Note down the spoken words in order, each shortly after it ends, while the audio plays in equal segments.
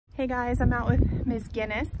Hey guys, I'm out with Ms.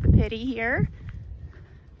 Guinness, the pitty here.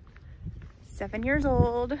 7 years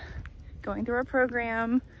old, going through a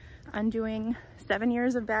program, undoing 7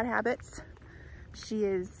 years of bad habits. She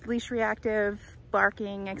is leash reactive,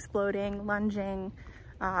 barking, exploding, lunging,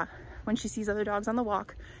 when she sees other dogs on the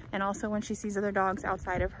walk, and also when she sees other dogs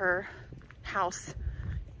outside of her house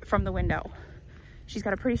from the window. She's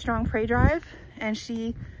got a pretty strong prey drive, and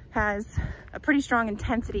she has a pretty strong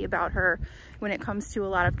intensity about her when it comes to a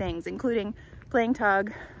lot of things, including playing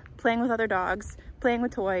tug, playing with other dogs, playing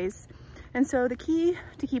with toys. And so the key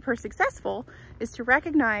to keep her successful is to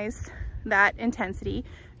recognize that intensity,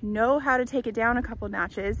 know how to take it down a couple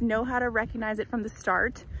notches, know how to recognize it from the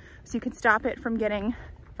start so you can stop it from getting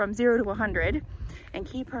from 0 to 100, and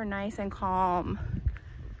keep her nice and calm.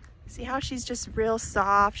 See how she's just real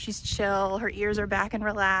soft, she's chill, her ears are back and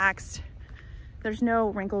relaxed. There's no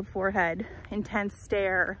wrinkled forehead, intense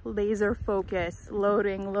stare, laser focus,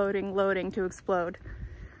 loading, loading, loading to explode.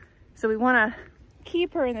 So we want to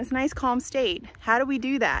keep her in this nice calm state. How do we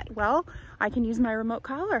do that? Well, I can use my remote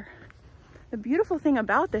collar. The beautiful thing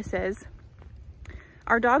about this is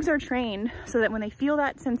our dogs are trained so that when they feel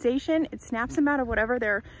that sensation, it snaps them out of whatever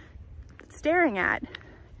they're staring at,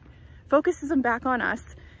 focuses them back on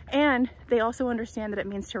us, and they also understand that it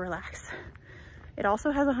means to relax. It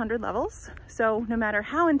also has 100 levels, so no matter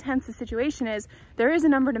how intense the situation is, there is a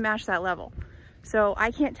number to match that level. So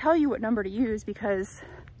I can't tell you what number to use because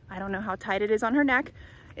I don't know how tight it is on her neck.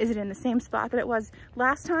 Is it in the same spot that it was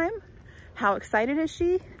last time? How excited is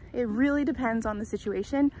she? It really depends on the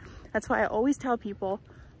situation. That's why I always tell people,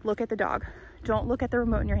 look at the dog. Don't look at the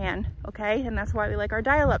remote in your hand, okay? And that's why we like our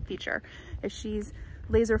dial-up feature. If she's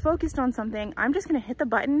laser focused on something, I'm just gonna hit the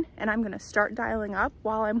button and I'm gonna start dialing up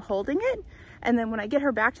while I'm holding it. And then when I get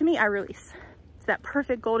her back to me, I release. It's that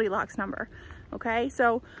perfect Goldilocks number, okay?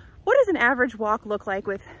 So what does an average walk look like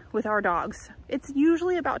with our dogs? It's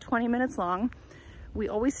usually about 20 minutes long. We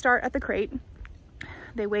always start at the crate.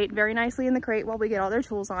 They wait very nicely in the crate while we get all their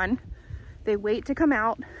tools on. They wait to come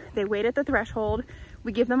out. They wait at the threshold.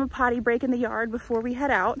 We give them a potty break in the yard before we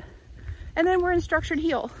head out. And then we're in structured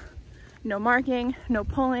heel. No marking, no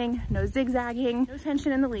pulling, no zigzagging, no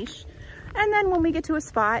tension in the leash. And then when we get to a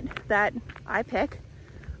spot that I pick,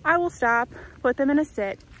 I will stop, put them in a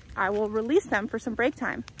sit. I will release them for some break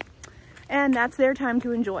time. And that's their time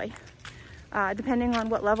to enjoy. Depending on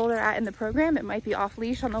what level they're at in the program, it might be off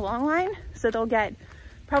leash on the long line. So they'll get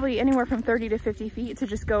probably anywhere from 30 to 50 feet to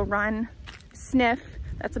just go run, sniff.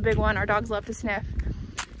 That's a big one. Our dogs love to sniff,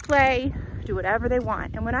 play, do whatever they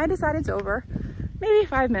want. And when I decide it's over, maybe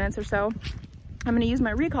 5 minutes or so, I'm gonna use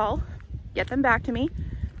my recall, get them back to me,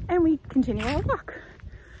 and we continue our walk.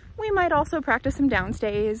 We might also practice some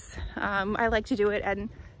downstays. I like to do it in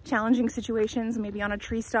challenging situations, maybe on a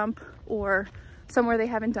tree stump or somewhere they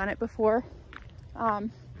haven't done it before.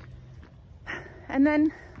 And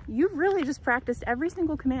then you've really just practiced every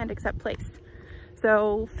single command except place.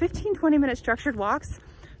 So 15-20 minute structured walks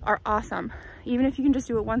are awesome. Even if you can just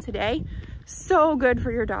do it once a day, so good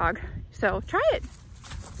for your dog. So try it.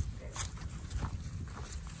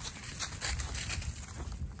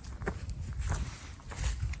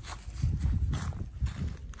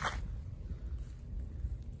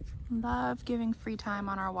 Love giving free time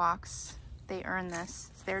on our walks. They earn this.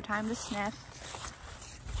 It's their time to sniff.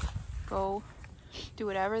 Go do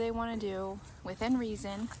whatever they want to do within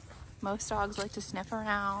reason. Most dogs like to sniff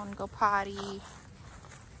around, go potty.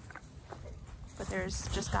 But there's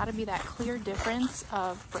just got to be that clear difference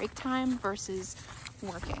of break time versus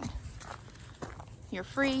working. You're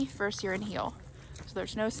free versus you're in heel. So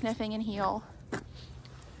there's no sniffing in heel.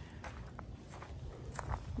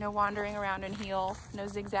 No wandering around in heel, no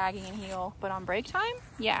zigzagging in heel, but on break time,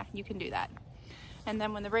 yeah, you can do that. And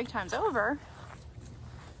then when the break time's over,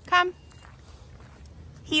 come,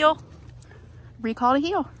 heel, recall to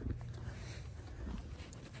heel.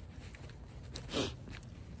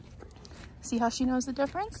 See how she knows the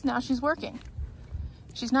difference? Now she's working.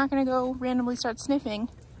 She's not gonna go randomly start sniffing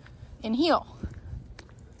in heel.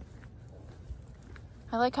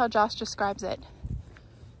 I like how Josh describes it.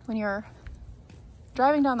 When you're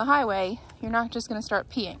driving down the highway, you're not just gonna start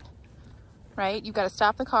peeing, right? You've got to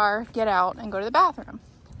stop the car, get out, and go to the bathroom.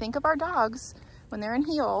 Think of our dogs when they're in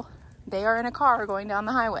heel. They are in a car going down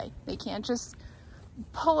the highway. They can't just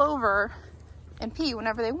pull over and pee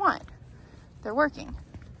whenever they want. They're working.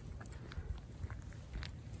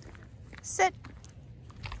 Sit.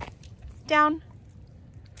 Down.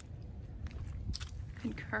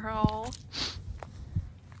 Good girl.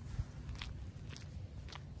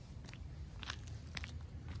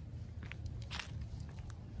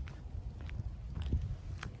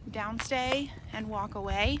 downstay and walk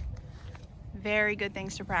away. Very good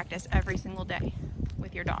things to practice every single day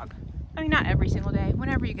with your dog. I mean, not every single day,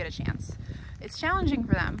 whenever you get a chance. It's challenging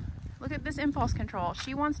for them. Look at this impulse control.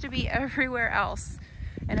 She wants to be everywhere else.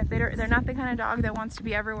 And if they're not the kind of dog that wants to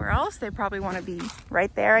be everywhere else, they probably want to be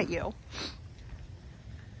right there at you.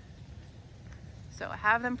 So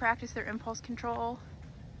have them practice their impulse control,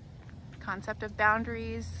 concept of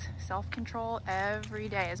boundaries, self-control every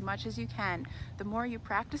day as much as you can. The more you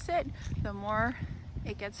practice it, the more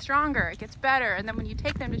it gets stronger, it gets better. And then when you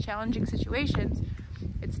take them to challenging situations,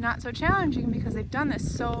 it's not so challenging because they've done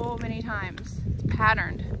this so many times. It's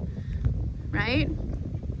patterned, right?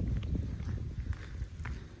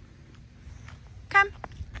 Come,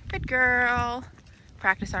 good girl.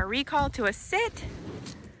 Practice our recall to a sit.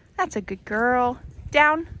 That's a good girl.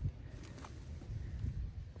 Down.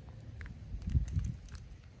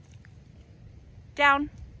 Down.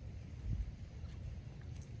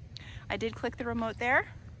 I did click the remote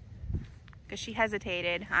there because she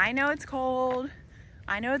hesitated. I know it's cold.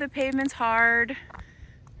 I know the pavement's hard,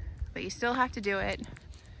 but you still have to do it.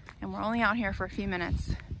 And we're only out here for a few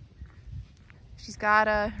minutes. She's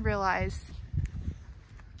gotta realize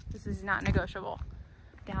this is not negotiable.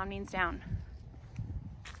 Down means down.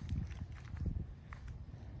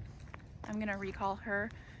 I'm gonna recall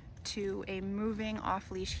her to a moving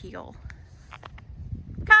off-leash heel.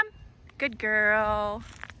 Come, good girl.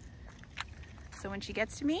 So when she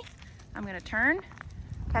gets to me, I'm gonna turn,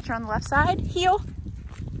 catch her on the left side, heel,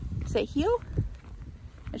 say heel,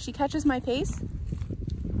 and she catches my face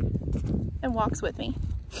and walks with me.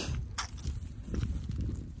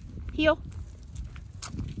 Heel.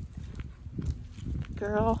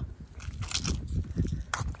 Girl.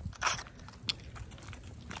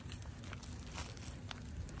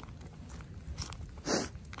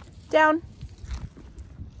 Down.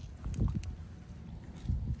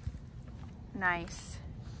 Nice.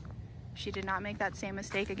 She did not make that same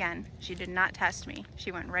mistake again. She did not test me.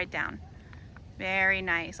 She went right down. Very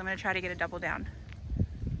nice. I'm gonna try to get a double down.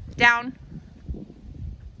 Down.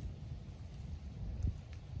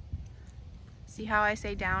 See how I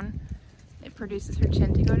say down? It produces her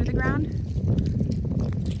chin to go to the ground.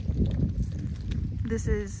 This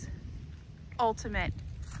is ultimate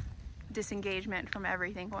disengagement from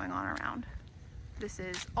everything going on around. This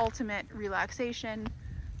is ultimate relaxation,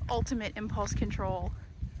 ultimate impulse control.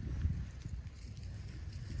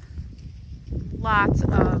 Lots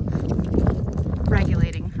of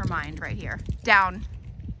regulating her mind right here. Down.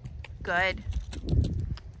 Good.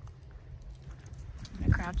 I'm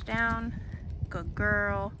gonna crouch down. Good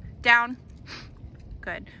girl. Down.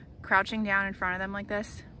 Good. Crouching down in front of them like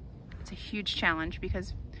this, it's a huge challenge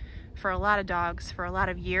because for a lot of dogs, for a lot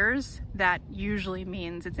of years, that usually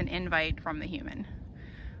means it's an invite from the human.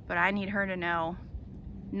 But I need her to know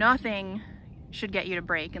nothing should get you to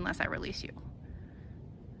break unless I release you.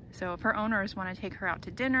 So if her owners want to take her out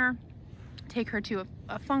to dinner, take her to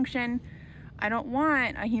a function, I don't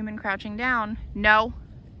want a human crouching down. No,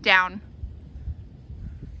 down.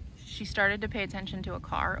 She started to pay attention to a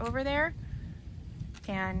car over there,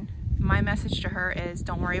 and my message to her is,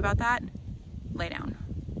 don't worry about that, lay down.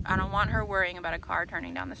 I don't want her worrying about a car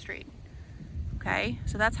turning down the street. Okay,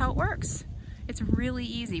 so that's how it works. It's really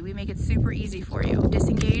easy. We make it super easy for you.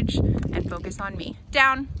 Disengage and focus on me.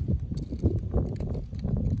 Down.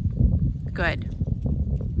 Good.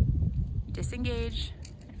 Disengage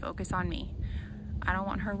and focus on me. I don't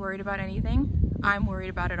want her worried about anything. I'm worried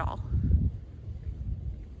about it all.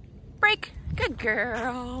 Break. Good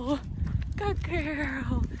girl. Good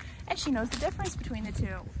girl. And she knows the difference between the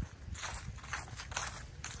two.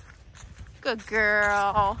 Good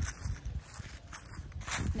girl.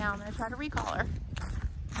 Now I'm gonna try to recall her.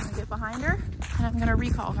 I'm gonna get behind her and I'm gonna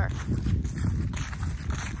recall her.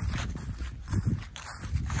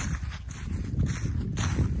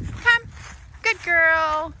 Come, good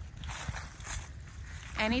girl.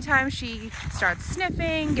 Anytime she starts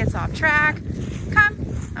sniffing, gets off track, come.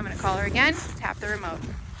 I'm gonna call her again, tap the remote.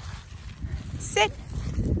 Sit.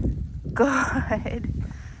 Good.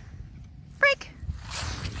 Break.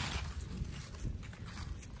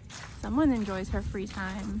 Someone enjoys her free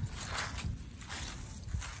time.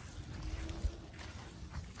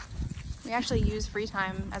 We actually use free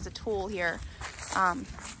time as a tool here.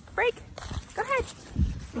 Break, go ahead.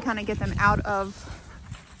 We kind of get them out of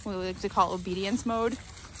what we like to call obedience mode,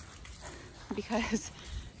 because,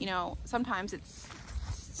 you know, sometimes it's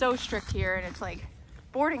so strict here and it's like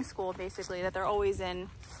boarding school basically, that they're always in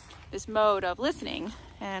this mode of listening.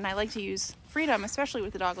 And I like to use freedom, especially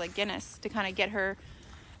with a dog like Guinness, to kind of get her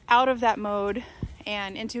out of that mode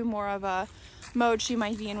and into more of a mode she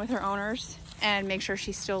might be in with her owners. and make sure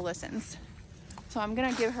she still listens. So I'm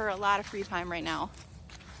gonna give her a lot of free time right now.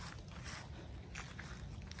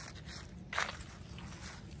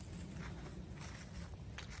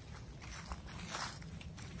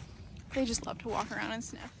 They just love to walk around and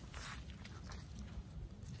sniff.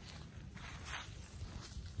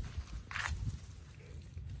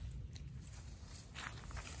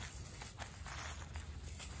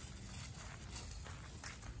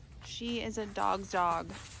 She is a dog's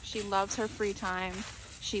dog. She loves her free time.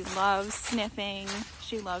 She loves sniffing.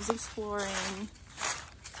 She loves exploring.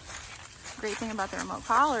 Great thing about the remote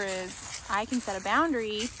collar is I can set a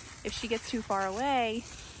boundary. If she gets too far away,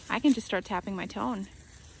 I can just start tapping my tone.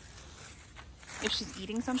 If she's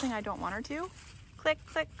eating something I don't want her to, click,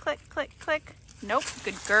 click, click, click, click. Nope,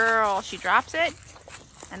 good girl. She drops it,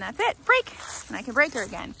 and that's it. Break, and I can break her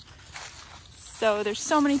again. So there's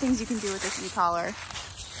so many things you can do with this e-collar.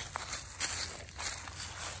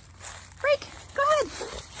 Break, go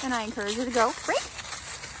ahead. And I encourage her to go, break.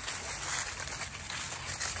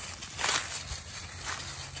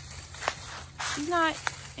 She's not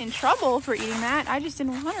in trouble for eating that. I just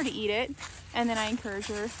didn't want her to eat it. And then I encourage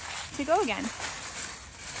her to go again.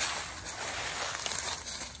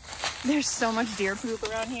 There's so much deer poop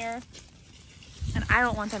around here, and I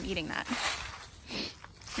don't want them eating that.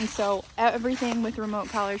 And so everything with remote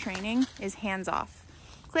collar training is hands off.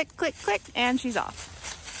 Click, click, click, and she's off.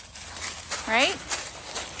 Right?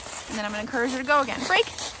 And then I'm gonna encourage her to go again. Break.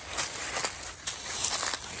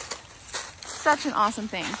 Such an awesome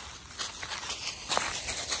thing.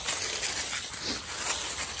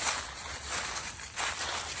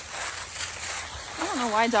 I don't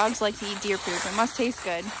know why dogs like to eat deer poop. It must taste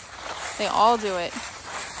good. They all do it.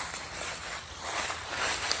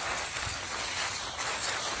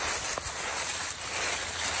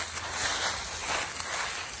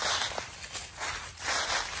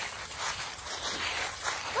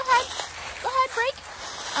 Go ahead, break.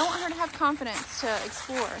 I want her to have confidence to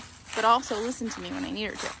explore, but also listen to me when I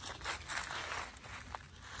need her to.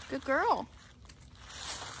 Good girl.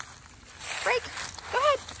 Break, go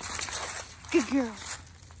ahead. Good girl.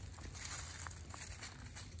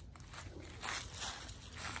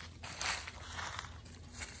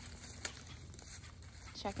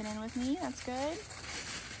 Checking in with me, that's good.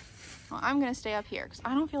 Well, I'm gonna stay up here because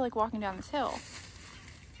I don't feel like walking down this hill.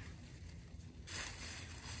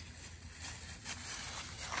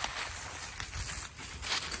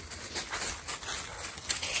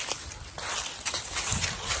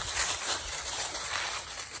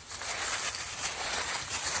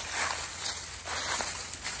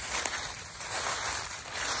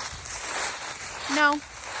 No.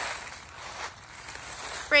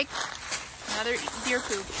 Break. Another deer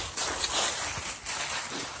poop.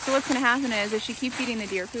 So what's going to happen is if she keeps eating the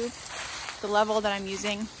deer poop, the level that I'm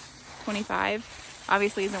using, 25,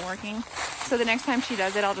 obviously isn't working. So the next time she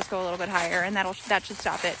does it, I'll just go a little bit higher, and that should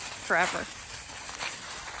stop it forever.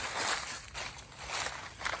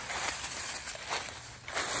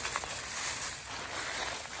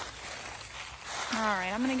 All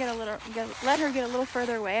right, I'm going to let her get a little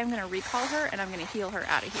further away. I'm going to recall her, and I'm going to heel her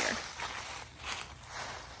out of here.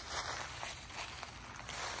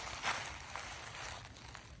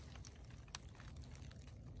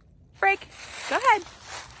 Break. Go ahead.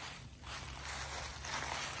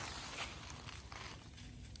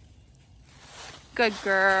 Good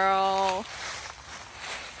girl.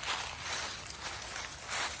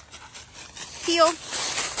 Heel.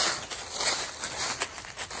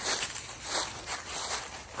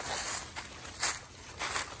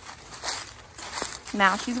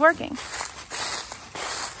 Now she's working.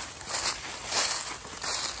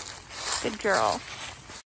 Good girl.